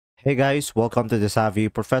Hey guys, welcome to the Savvy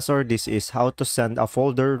Professor. This is how to send a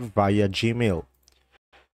folder via Gmail.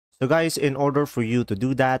 So guys, in order for you to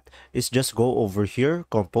do that, is just go over here,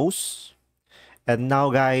 compose. And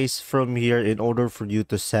now guys, from here, in order for you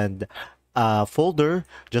to send a folder,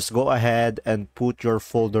 just go ahead and put your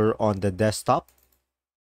folder on the desktop.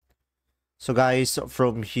 So guys,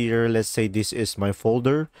 from here, let's say this is my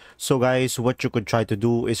folder. So guys, what you could try to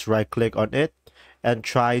do is right click on it and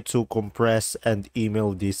try to compress and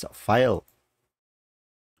email this file.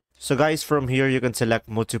 So guys, from here, you can select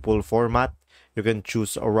multiple format. You can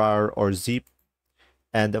choose RAR or zip.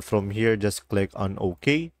 And from here, just click on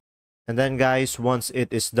OK. And then guys, once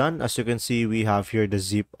it is done, as you can see, we have here the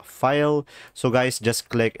zip file. So guys, just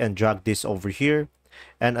click and drag this over here.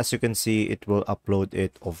 And as you can see, it will upload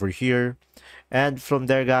it over here. And from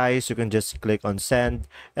there guys, you can just click on send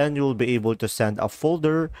and you'll be able to send a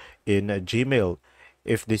folder in Gmail.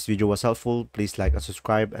 If this video was helpful, please like and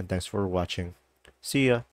subscribe, and thanks for watching. See ya.